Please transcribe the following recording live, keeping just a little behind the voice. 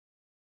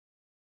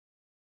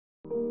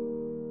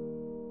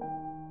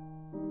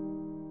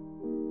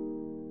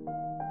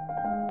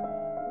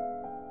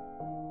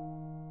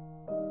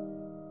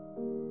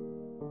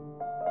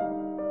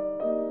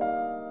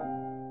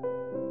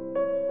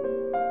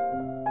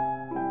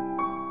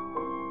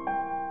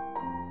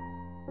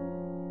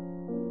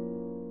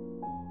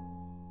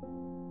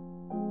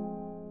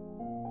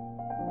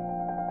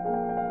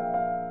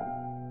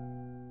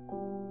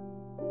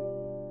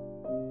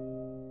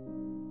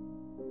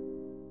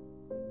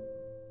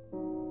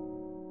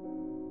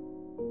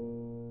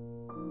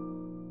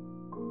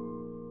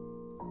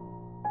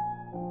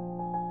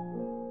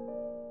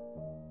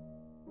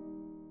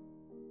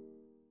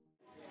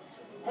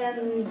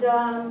And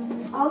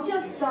I'll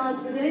just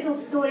start with a little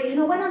story. You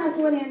know, when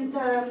Anatoly and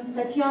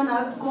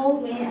Tatiana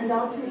called me and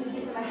asked me to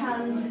give them a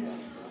hand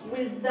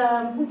with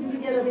putting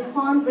together this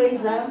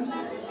fundraiser,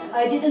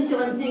 I didn't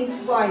even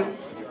think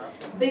twice.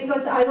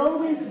 Because I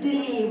always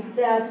believe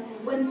that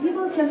when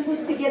people can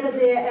put together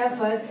their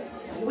effort,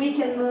 we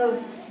can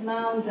move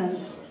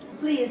mountains.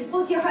 Please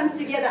put your hands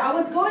together. I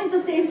was going to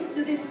say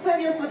to this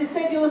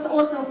fabulous,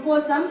 awesome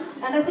foursome,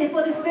 and I say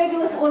for this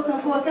fabulous,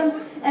 awesome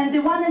foursome, and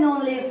the one and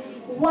only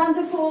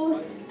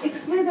wonderful,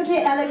 exquisitely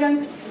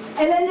elegant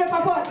Elena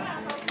Papot,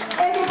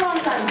 Eddie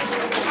Bronson,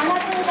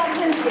 Anatolий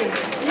Торжинский,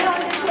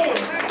 Leonid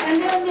and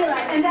Leo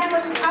Miller, and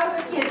I'm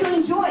out here to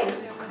enjoy.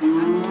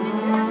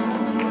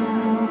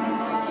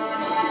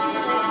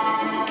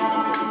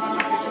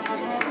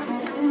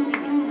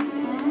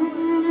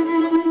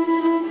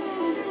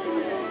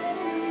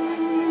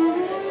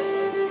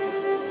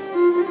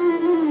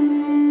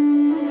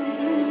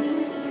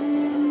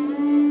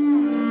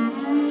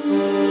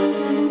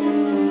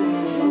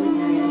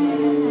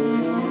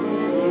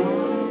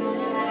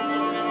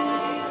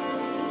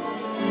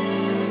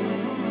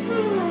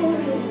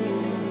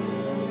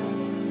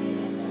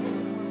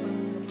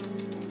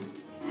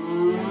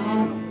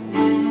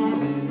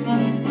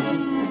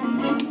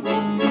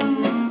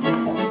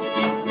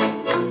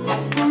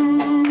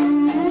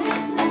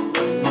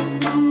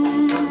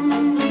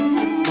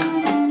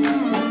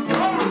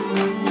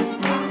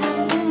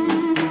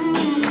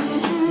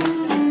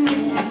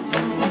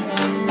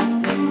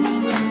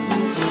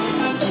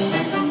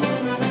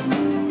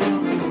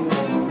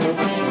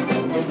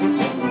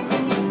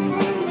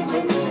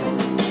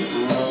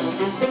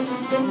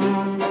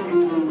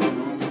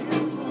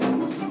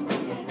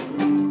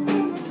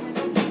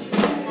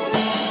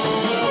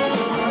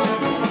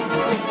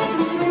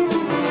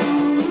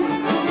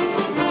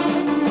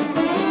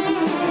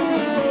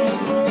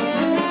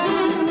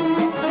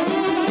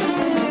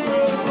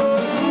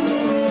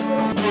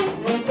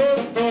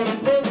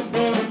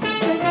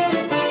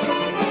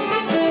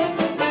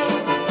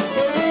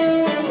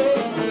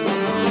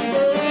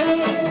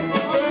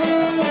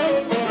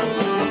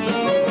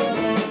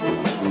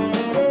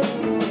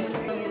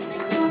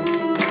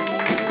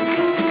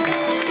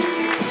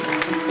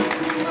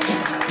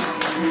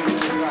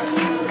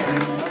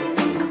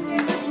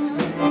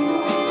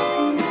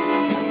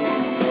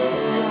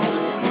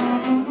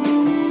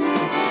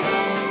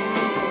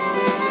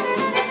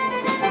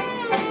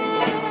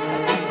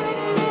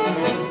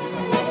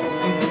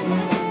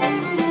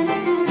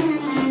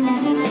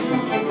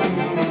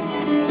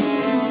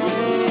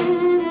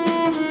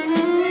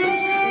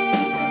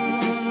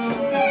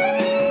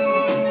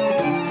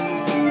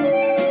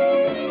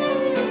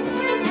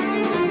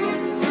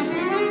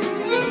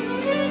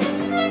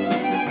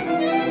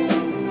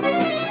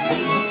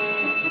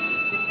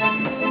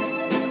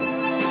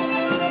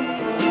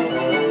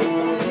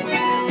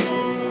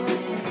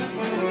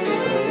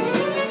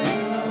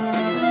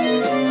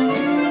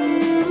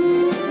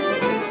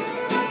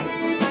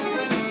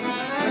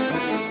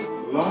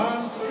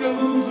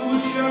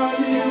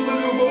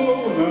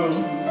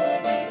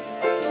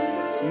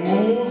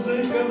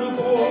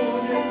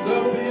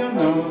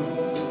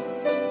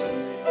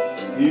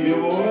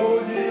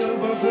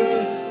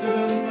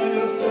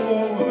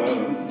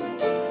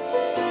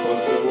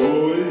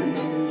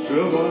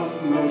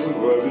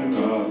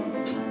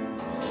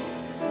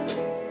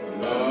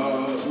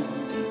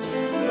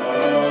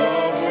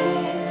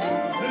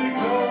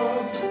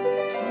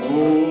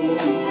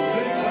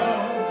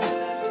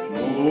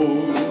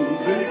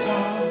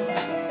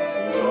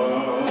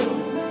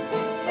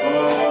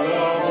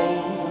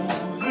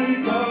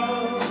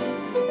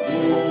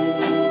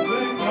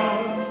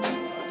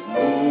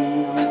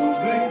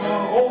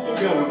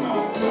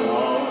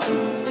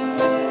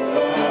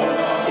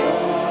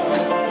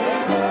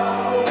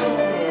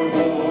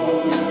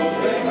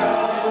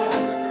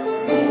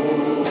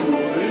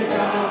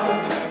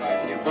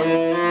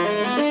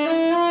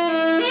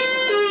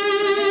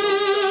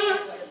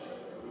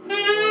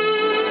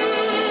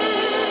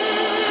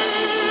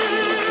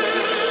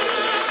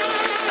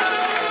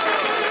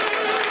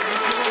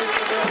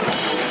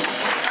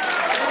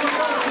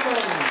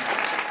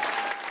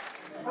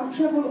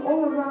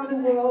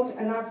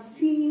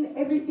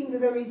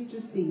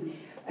 To see.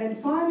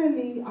 And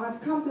finally,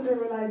 I've come to the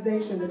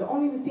realization that the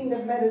only thing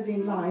that matters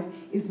in life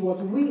is what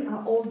we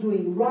are all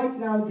doing right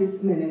now,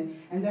 this minute,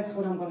 and that's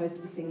what I'm going to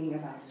be singing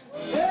about.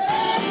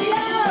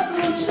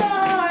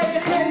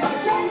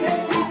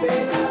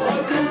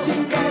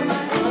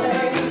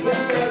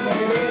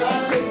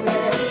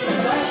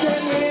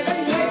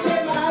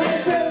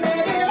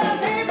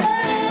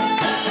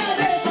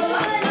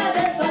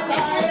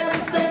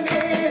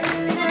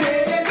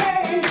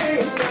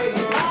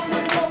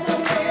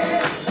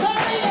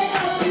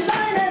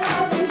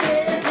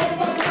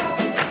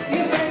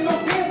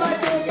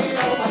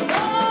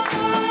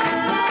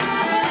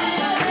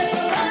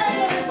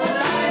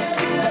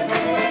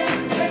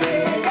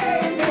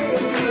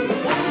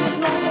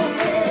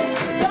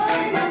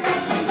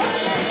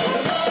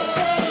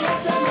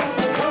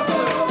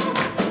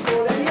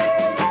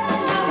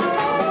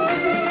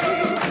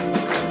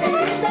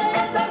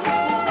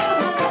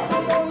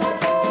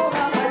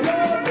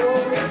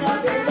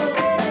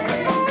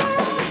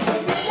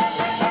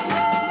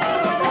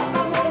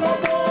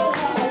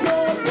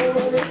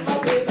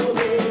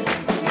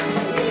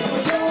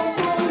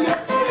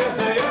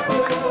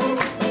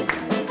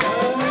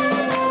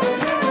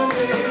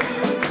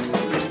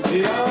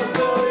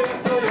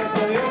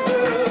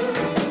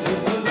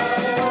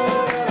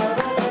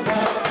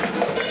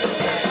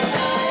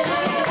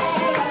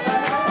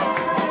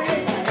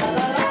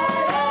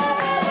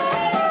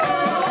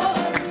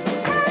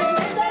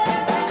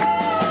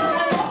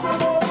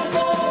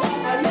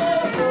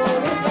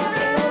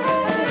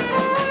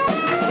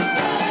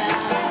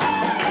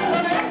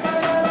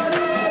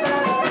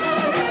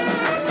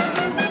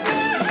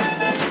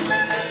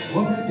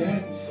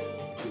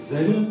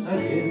 зовет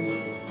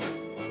Одесса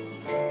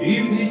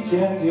и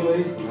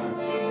притягивает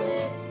нас.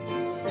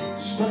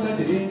 Что-то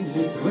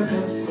дремлет в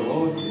этом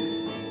слове,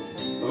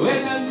 в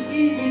этом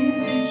имени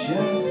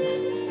сейчас.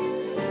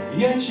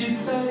 Я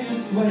читаю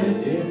свое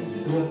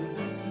детство,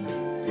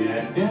 и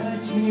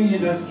опять мне не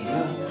до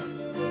сна.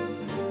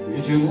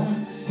 Ведь у нас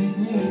в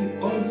Сиднее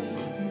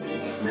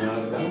осень,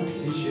 а там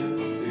сейчас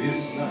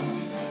весна.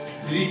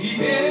 Лети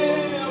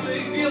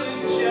белый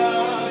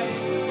чай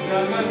за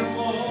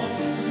гормон.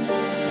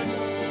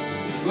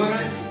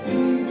 Город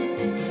спит,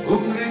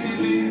 укрытый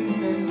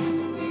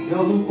дымкой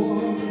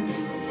голубой.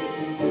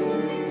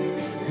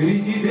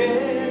 Крики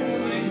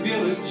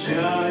белых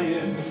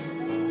чаев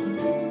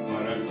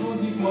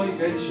пароходик мой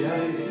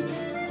качает,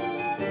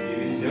 и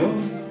везет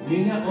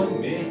меня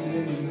он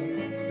медленно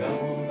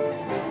домой.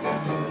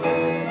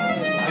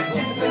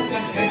 Одесса,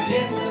 как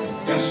Одесса,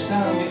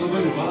 каштаны у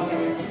бульвара,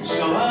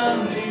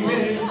 шаланный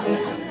вырезы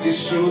и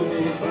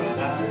шутки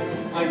базар.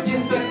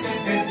 Одесса,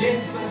 как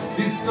Одесса,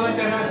 ты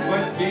столько раз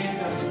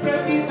воспета,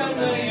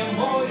 пропитанная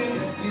морем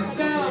и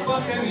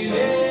запахами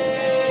лета.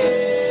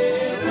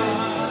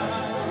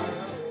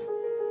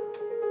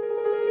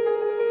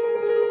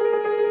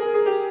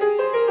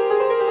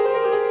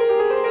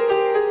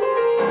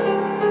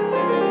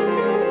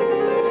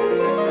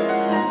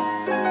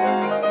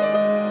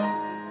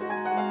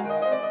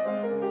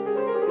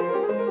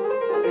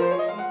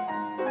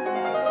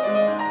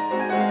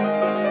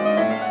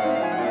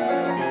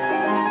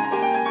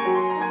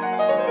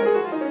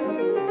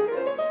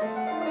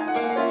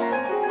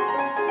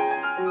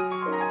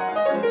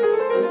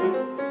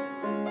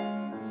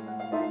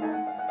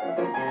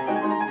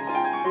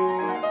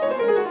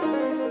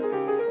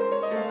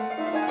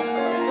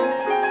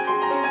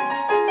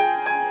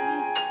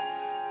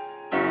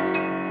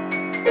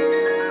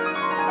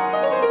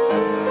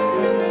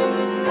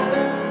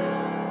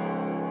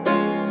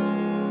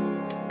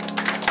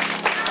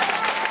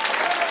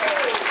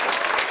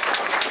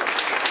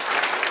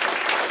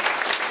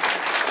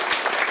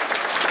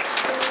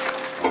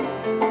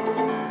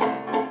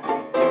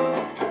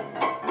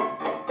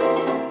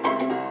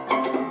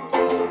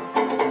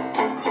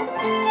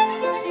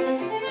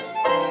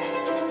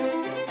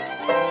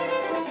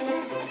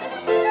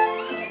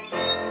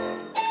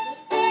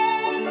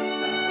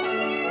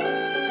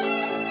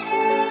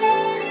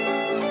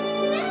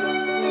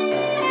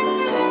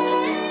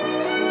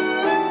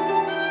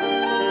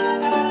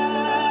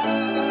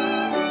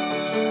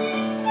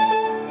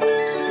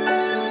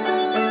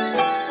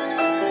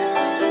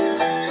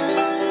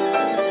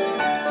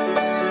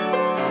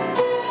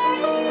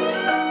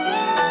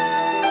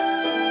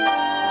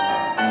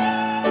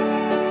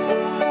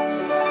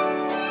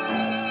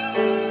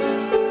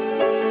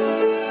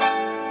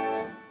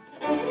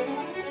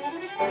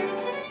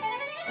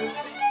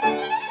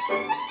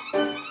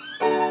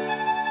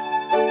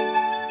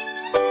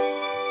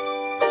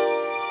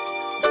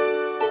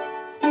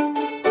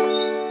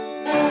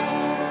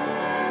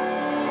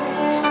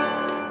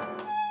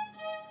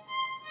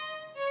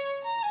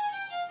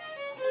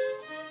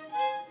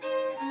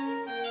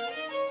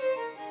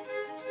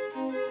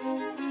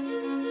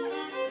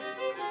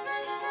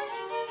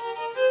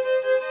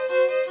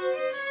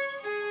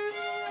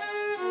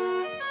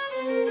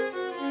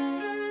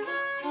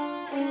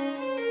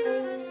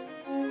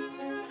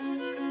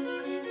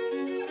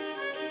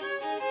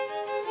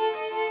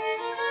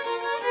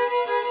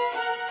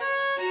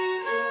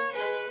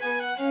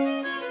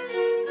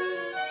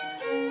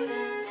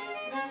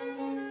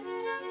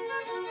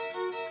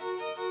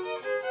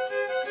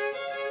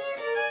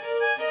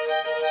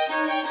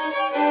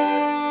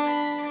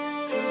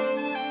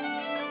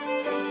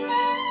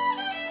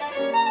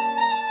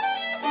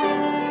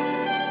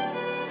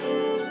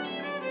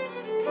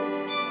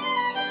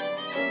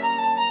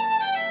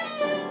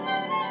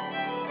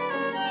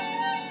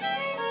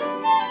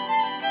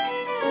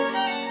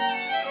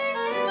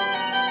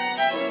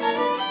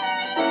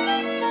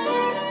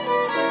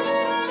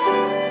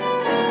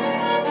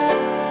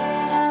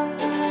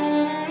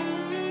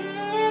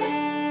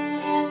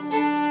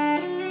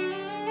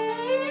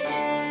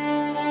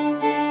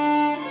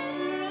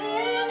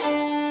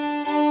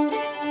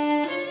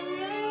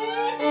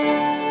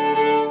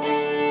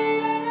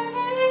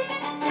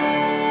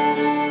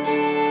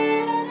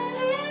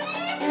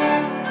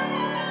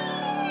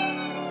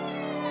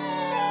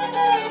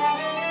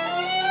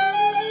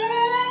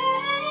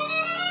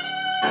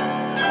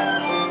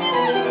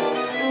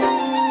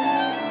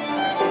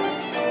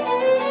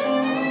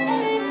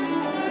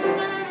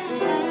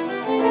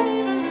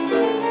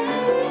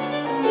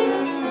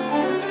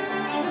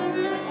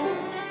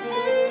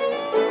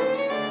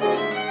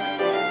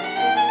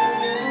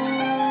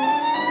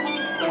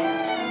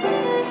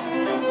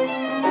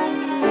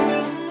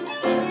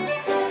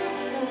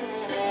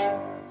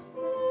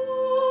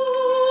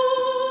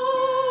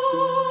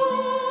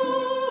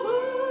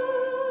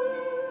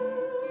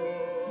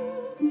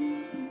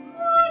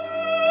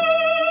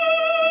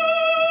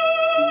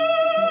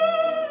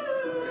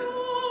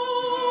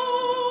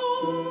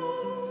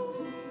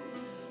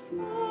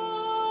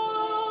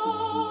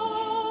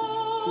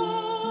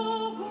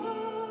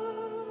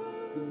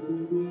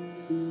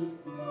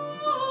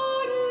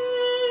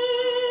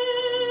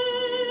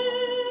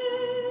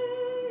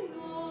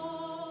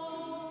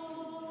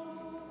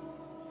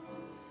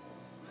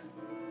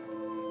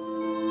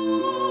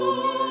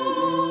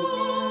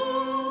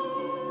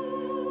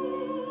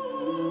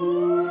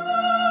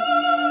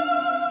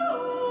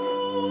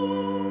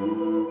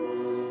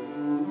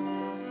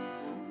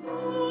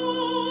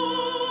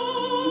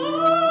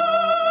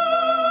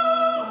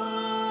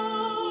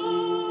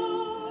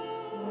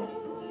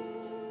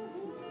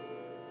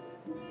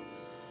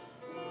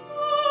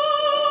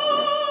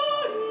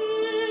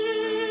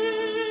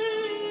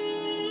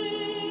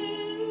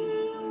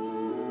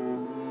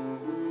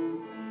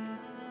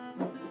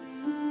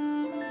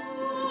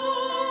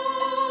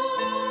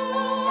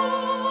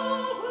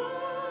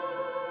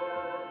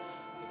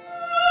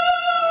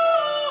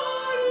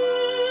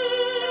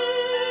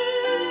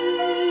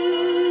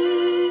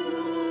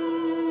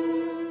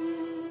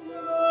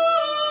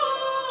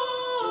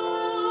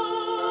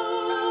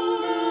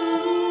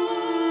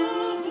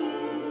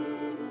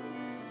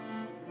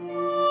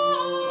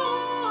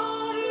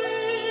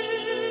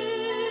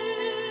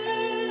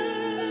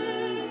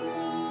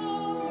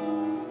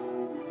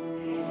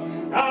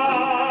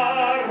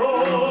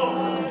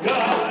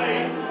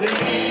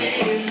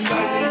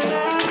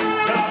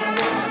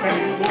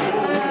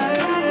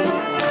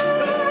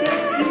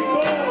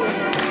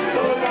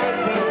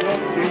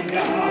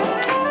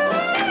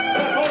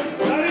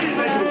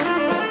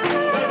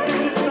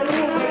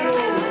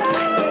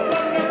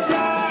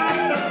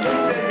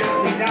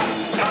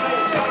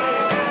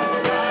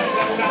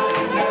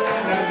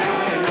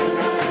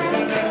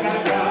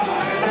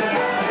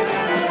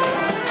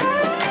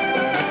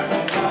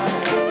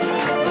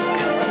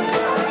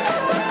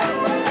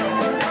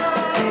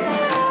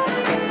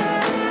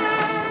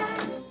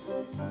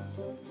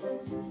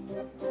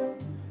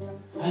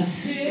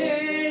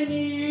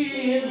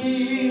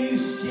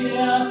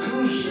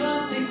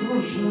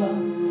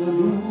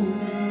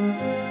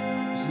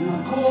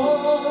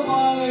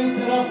 знакомой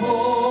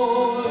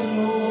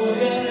тропою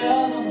я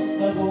рядом с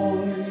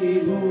тобой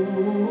иду,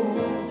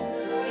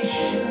 и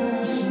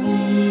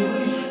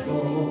счастливый, что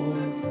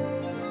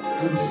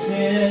в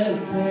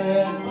сердце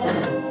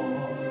порой,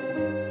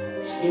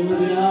 с кем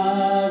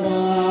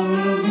рядом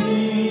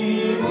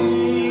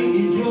любимый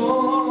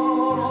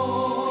идет,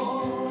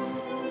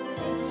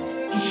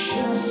 и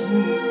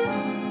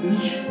счастливый,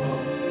 что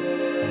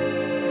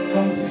в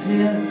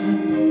сердце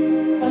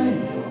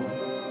поет,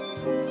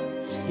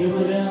 с кем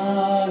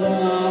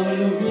рядом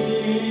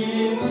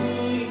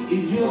любимый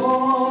идет.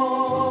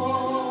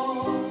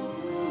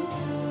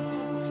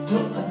 Кто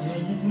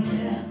ответит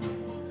мне,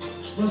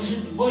 что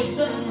судьбой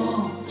дано?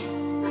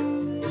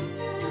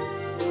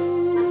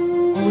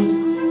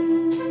 Пусть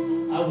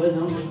об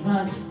этом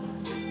знать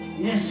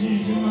не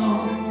суждено.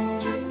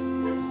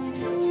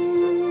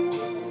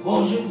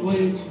 Может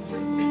быть,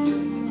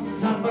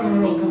 за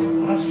порогом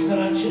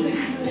растраченных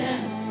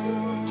лет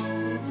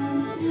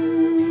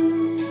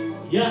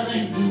я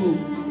найду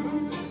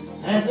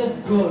этот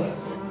город,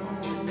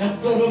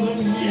 которого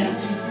нет.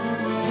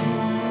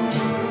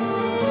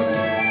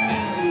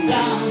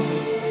 Там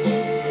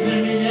для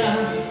меня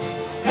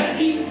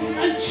горит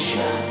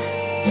очаг,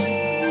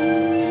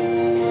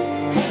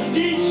 как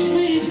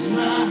вечный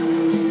знак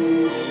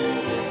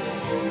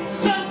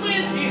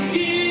забытых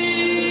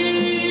истин.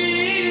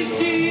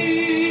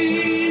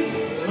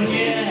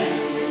 Мне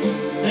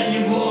до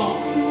него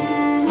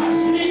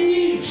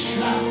последний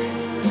шаг,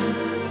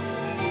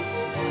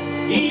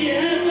 и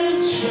этот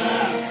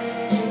шаг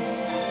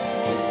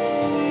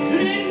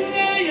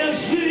длиннее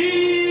жизни.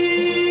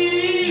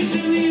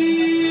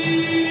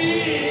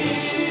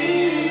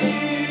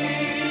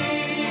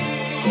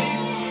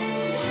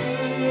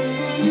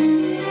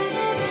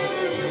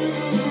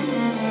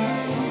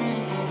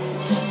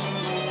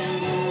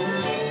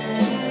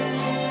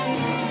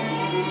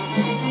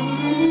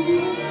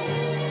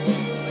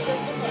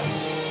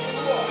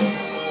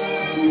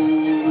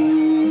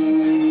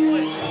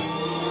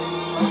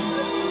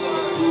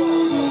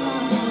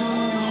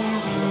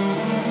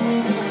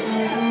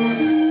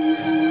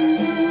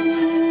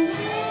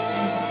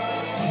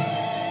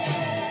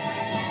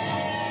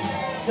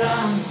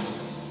 Там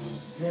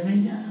для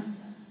меня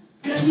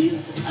горит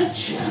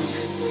очаг,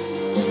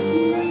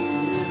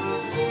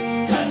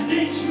 как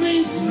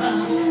вечный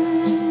знак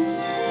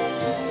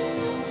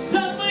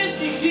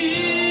забытых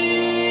истин.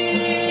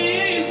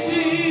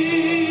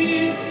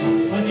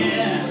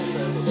 Мне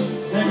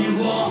до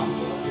него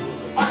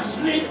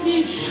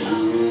последний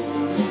шаг,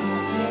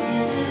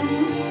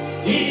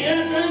 и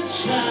этот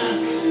шаг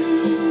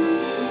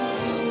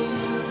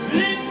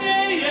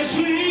длиннее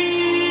жизни.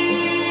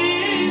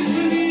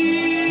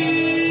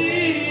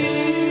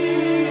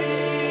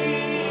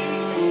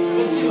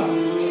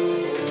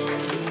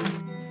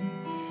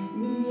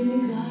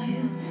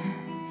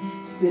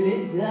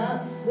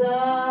 Слезятся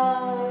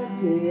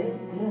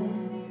ветра,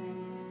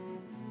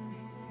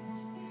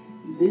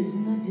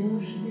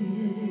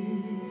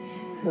 безнадежные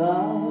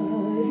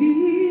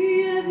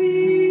карие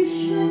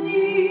вишни.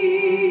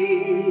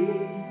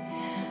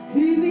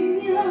 Ты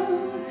меня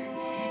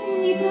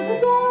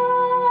никогда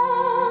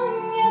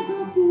не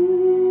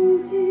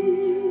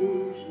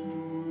забудешь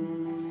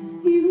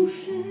и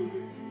уже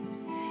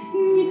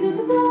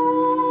никогда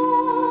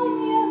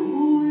не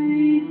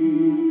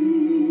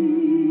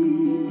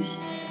уйдешь,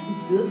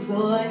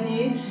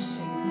 заслонив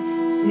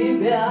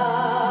себя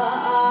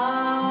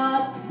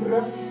от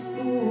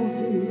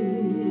простуды.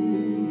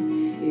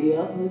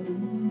 Я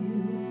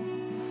подумаю,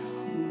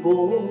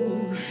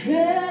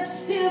 Боже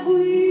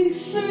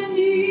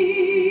Всевышний,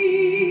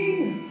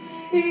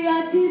 я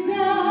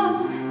тебя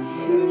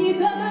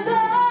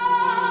никогда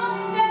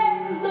не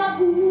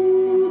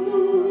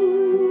забуду,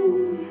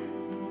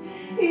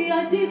 я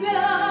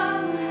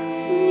тебя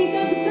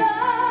никогда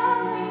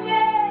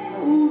не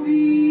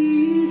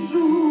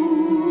увижу.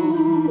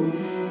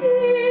 И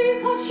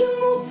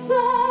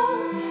очнуться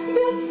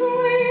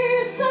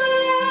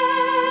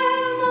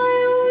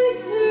бессмысленною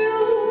весью,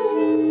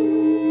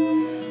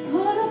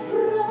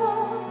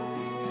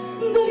 парафраз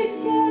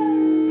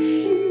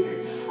долетевших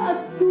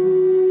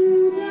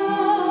оттуда.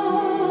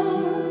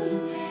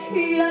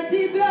 Я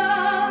тебя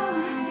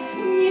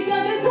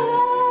никогда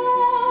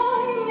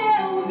не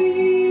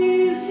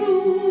увижу,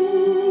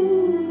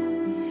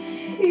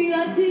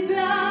 я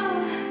тебя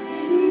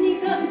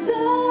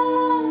никогда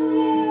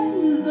не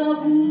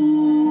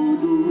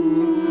забуду.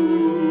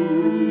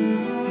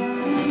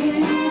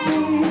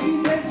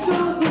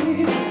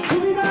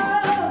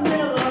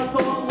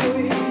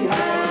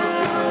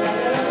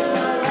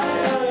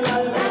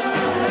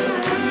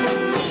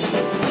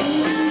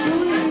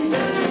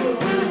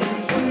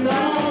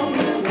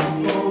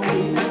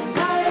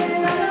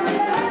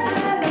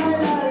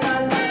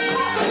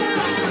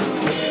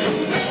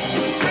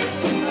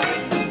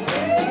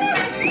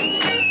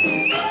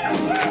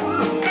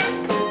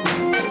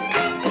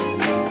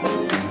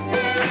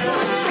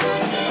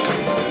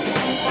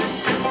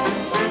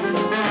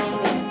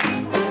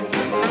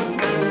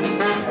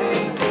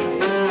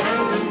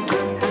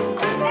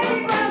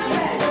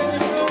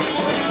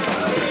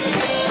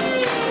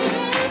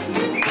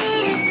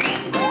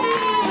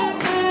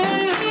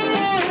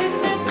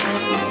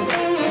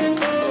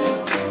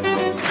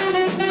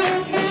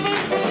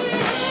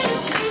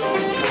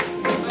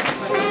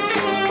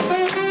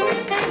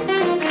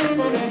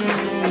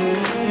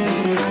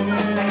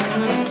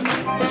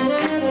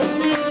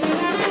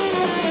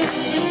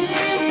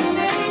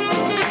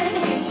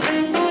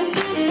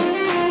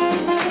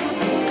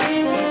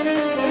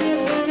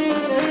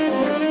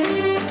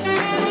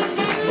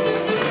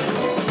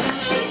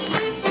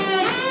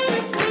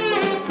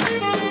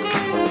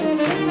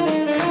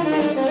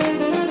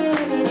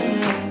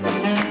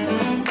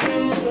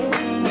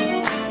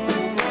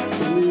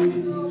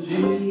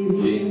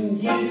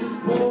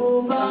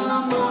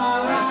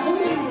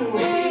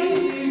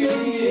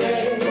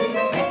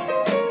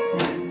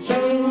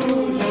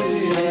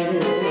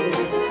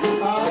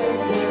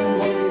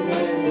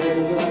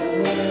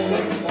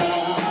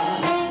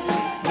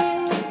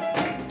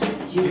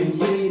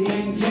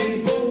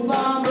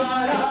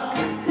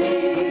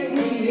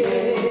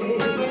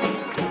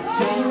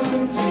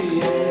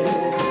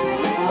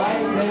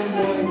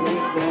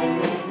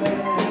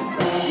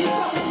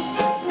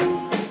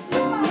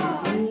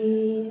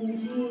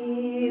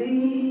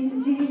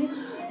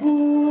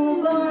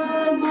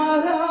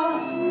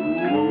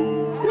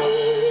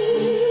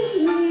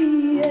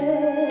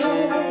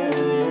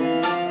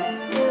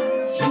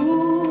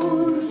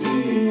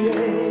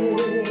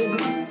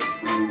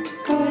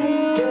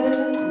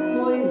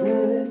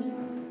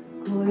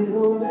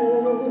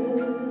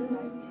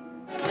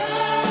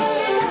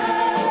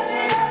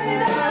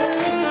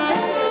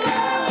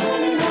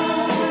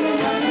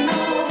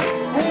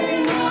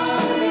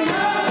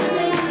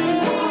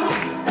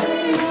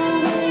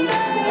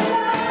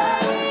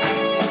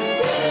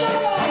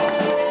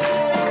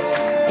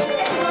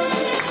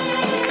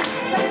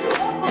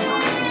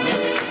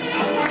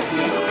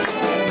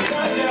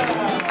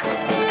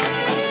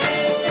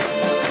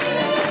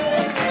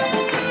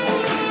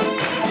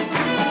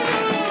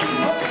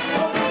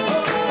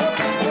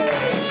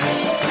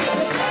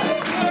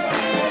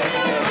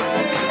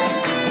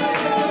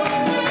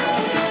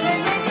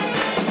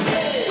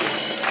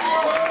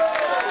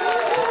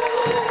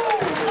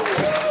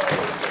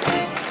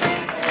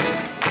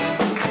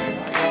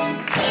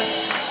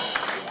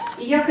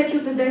 я хочу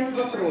задать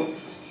вопрос.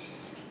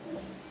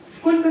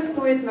 Сколько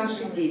стоят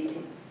наши дети?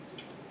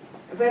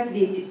 Вы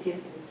ответите,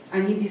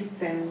 они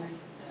бесценны.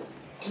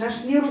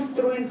 Наш мир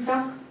устроен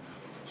так,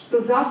 что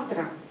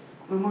завтра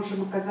мы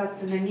можем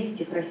оказаться на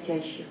месте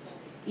просящих.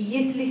 И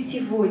если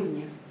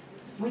сегодня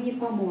мы не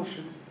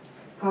поможем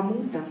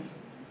кому-то,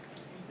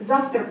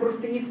 завтра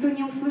просто никто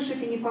не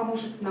услышит и не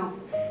поможет нам.